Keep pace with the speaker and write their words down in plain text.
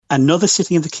Another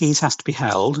sitting of the Keys has to be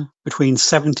held between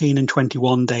 17 and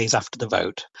 21 days after the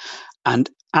vote. And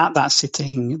at that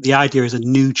sitting, the idea is a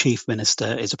new chief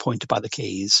minister is appointed by the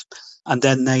Keys. And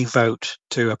then they vote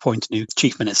to appoint a new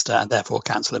chief minister and therefore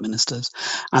council of ministers.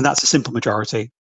 And that's a simple majority.